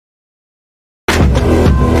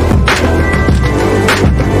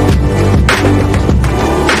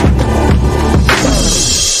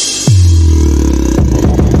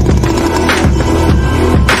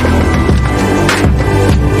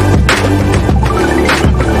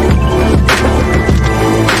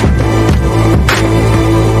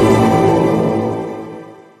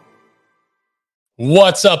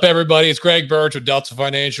What's up, everybody? It's Greg Birch with Delta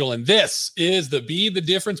Financial, and this is the Be the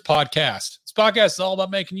Difference podcast. This podcast is all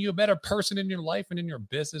about making you a better person in your life and in your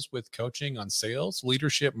business with coaching on sales,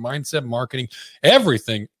 leadership, mindset, marketing,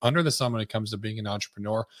 everything under the sun when it comes to being an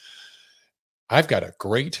entrepreneur. I've got a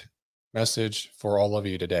great message for all of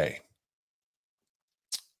you today.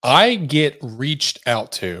 I get reached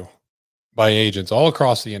out to by agents all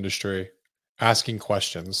across the industry asking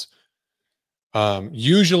questions.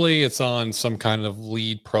 Usually it's on some kind of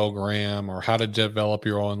lead program or how to develop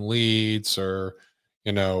your own leads or,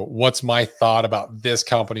 what's my thought about this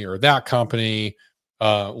company or that company,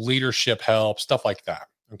 leadership help, stuff like that.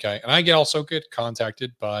 Okay. And I also get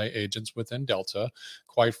contacted by agents within Delta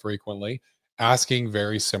quite frequently asking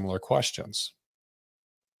very similar questions.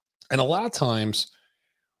 And a lot of times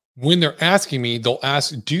when they're asking me, they'll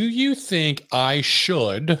ask, do you think I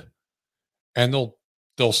should, and they'll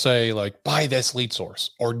say like, buy this lead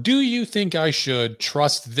source, or do you think I should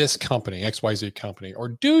trust this company, XYZ company, or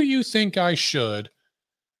do you think I should,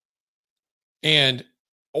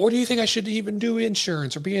 or do you think I should even do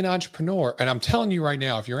insurance or be an entrepreneur? And I'm telling you right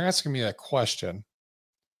now, if you're asking me that question,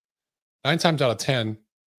 9 times out of 10,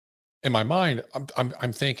 in my mind,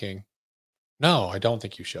 I'm thinking, no, I don't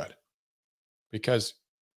think you should, because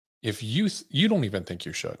if you don't even think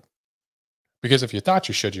you should, because if you thought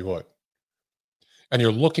you should, you would. And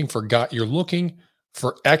you're looking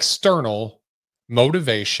for external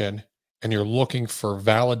motivation, and you're looking for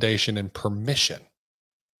validation and permission.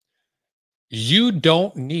 You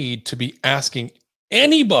don't need to be asking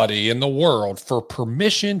anybody in the world for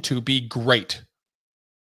permission to be great.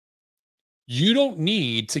 You don't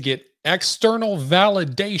need to get external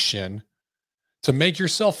validation to make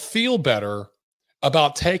yourself feel better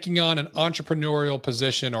about taking on an entrepreneurial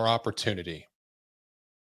position or opportunity.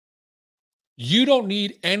 You don't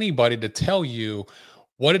need anybody to tell you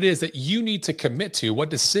what it is that you need to commit to,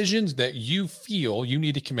 what decisions that you feel you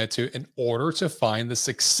need to commit to in order to find the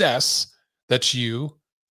success that you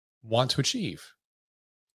want to achieve.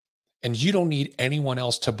 And you don't need anyone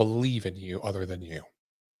else to believe in you other than you.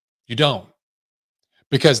 You don't.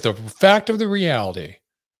 Because the fact of the reality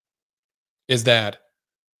is that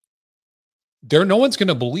no one's going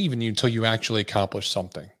to believe in you until you actually accomplish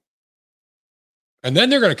something. And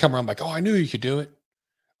then they're going to come around like, oh, I knew you could do it.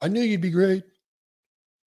 I knew you'd be great.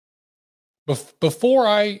 Before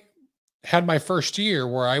I had my first year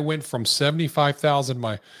where I went from 75,000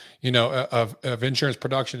 of insurance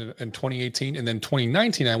production in 2018, and then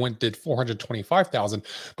 2019 I did 425,000.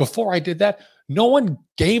 Before I did that, no one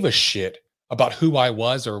gave a shit about who I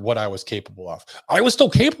was or what I was capable of. I was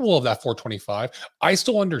still capable of that 425. I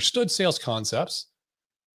still understood sales concepts.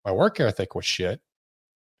 My work ethic was shit.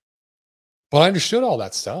 But I understood all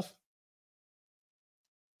that stuff.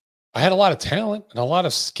 I had a lot of talent and a lot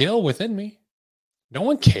of skill within me. No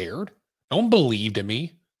one cared. No one believed in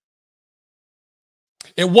me.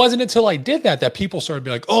 It wasn't until I did that people started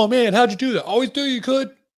being like, oh man, how'd you do that? Always knew you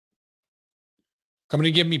could. Coming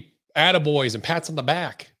to give me attaboys and pats on the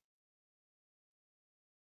back.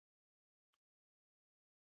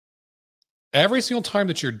 Every single time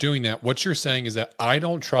that you're doing that, what you're saying is that I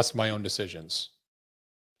don't trust my own decisions.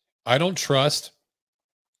 I don't trust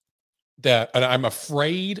that, and I'm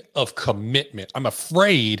afraid of commitment. I'm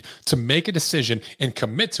afraid to make a decision and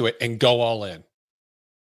commit to it and go all in.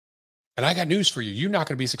 And I got news for you. You're not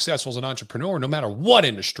going to be successful as an entrepreneur, no matter what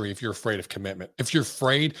industry, if you're afraid of commitment. If you're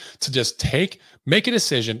afraid to just make a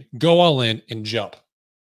decision, go all in and jump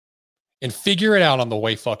and figure it out on the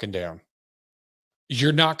way fucking down. You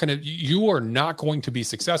are not going to be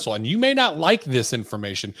successful. And you may not like this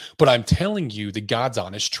information, but I'm telling you the God's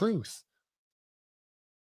honest truth.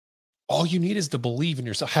 All you need is to believe in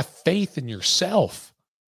yourself. Have faith in yourself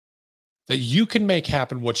that you can make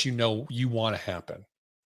happen what you know you want to happen.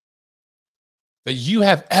 That you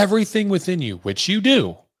have everything within you, which you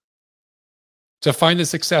do, to find the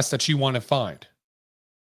success that you want to find.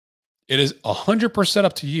 It is 100%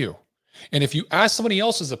 up to you. And if you ask somebody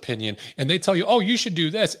else's opinion and they tell you, oh, you should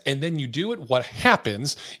do this, and then you do it, what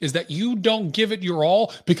happens is that you don't give it your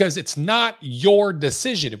all because it's not your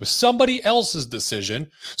decision. It was somebody else's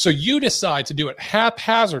decision. So you decide to do it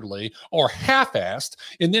haphazardly or half-assed.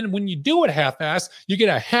 And then when you do it half-assed, you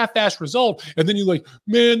get a half-assed result. And then you're like,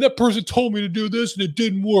 man, that person told me to do this and it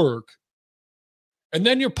didn't work. And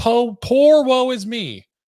then you're poor woe is me.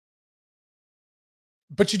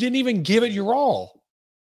 But you didn't even give it your all.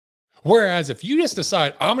 Whereas if you just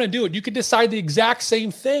decide, I'm going to do it, you could decide the exact same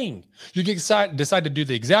thing. You can decide to do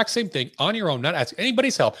the exact same thing on your own, not ask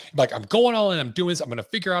anybody's help. Like, I'm going all in, I'm doing this, I'm going to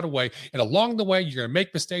figure out a way. And along the way, you're going to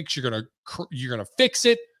make mistakes. You're going to fix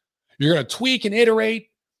it. You're going to tweak and iterate.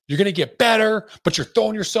 You're going to get better, but you're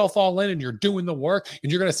throwing yourself all in and you're doing the work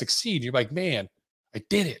and you're going to succeed. You're like, man, I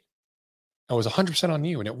did it. It was 100% on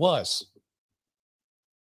you, and it was.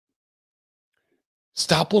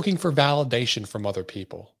 Stop looking for validation from other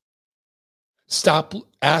people. Stop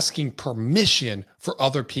asking permission for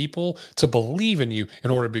other people to believe in you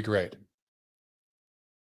in order to be great.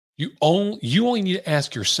 You only need to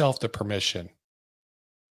ask yourself the permission.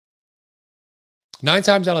 9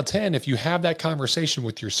 times out of 10, if you have that conversation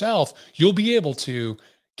with yourself, you'll be able to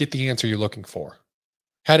get the answer you're looking for.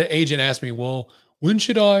 Had an agent ask me, well, when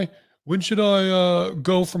should I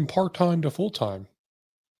go from part-time to full-time?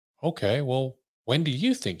 Okay, well, when do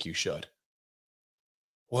you think you should?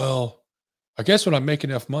 Well, I guess when I make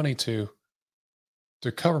enough money to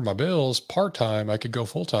cover my bills part-time, I could go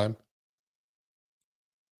full-time.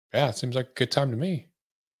 Yeah, it seems like a good time to me.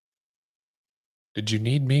 Did you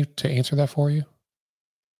need me to answer that for you?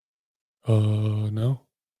 No.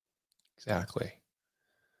 Exactly.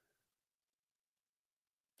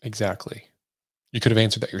 You could have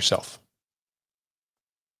answered that yourself.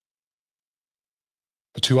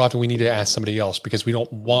 But too often we need to ask somebody else because we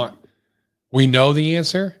know the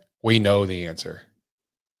answer. We know the answer.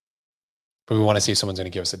 But we want to see if someone's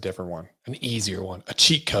going to give us a different one, an easier one, a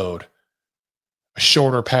cheat code, a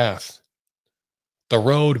shorter path. The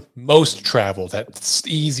road most traveled, that's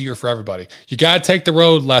easier for everybody. You got to take the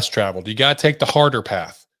road less traveled. You got to take the harder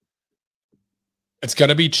path. It's going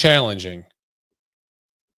to be challenging.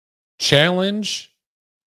 Change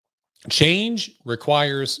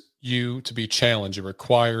requires you to be challenged. It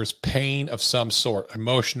requires pain of some sort,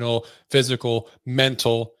 emotional, physical,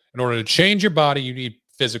 mental. In order to change your body, you need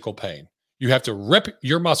physical pain. You have to rip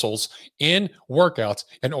your muscles in workouts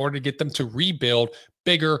in order to get them to rebuild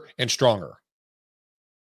bigger and stronger.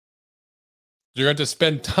 You're going to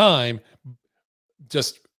spend time,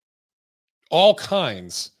 just all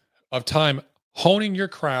kinds of time honing your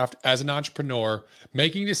craft as an entrepreneur,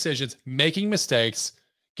 making decisions, making mistakes,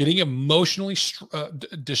 getting emotionally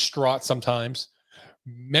distraught sometimes,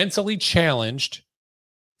 mentally challenged,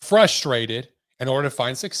 frustrated in order to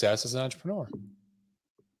find success as an entrepreneur,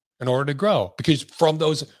 in order to grow. Because from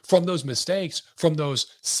those mistakes, from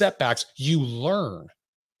those setbacks, you learn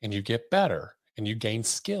and you get better and you gain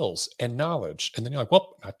skills and knowledge. And then you're like,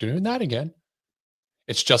 well, not doing that again.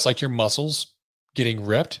 It's just like your muscles getting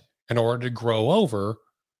ripped in order to grow over,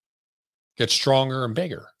 get stronger and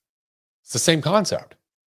bigger. It's the same concept.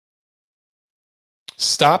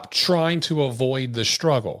 Stop trying to avoid the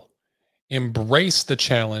struggle. Embrace the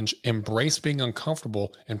challenge, embrace being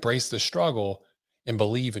uncomfortable, embrace the struggle, and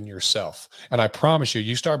believe in yourself. And I promise you,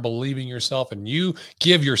 you start believing yourself and you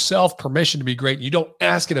give yourself permission to be great. You don't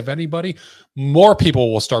ask it of anybody. More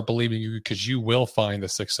people will start believing you because you will find the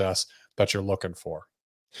success that you're looking for.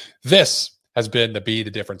 This has been the Be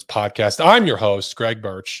the Difference podcast. I'm your host, Greg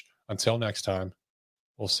Birch. Until next time,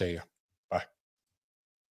 we'll see you.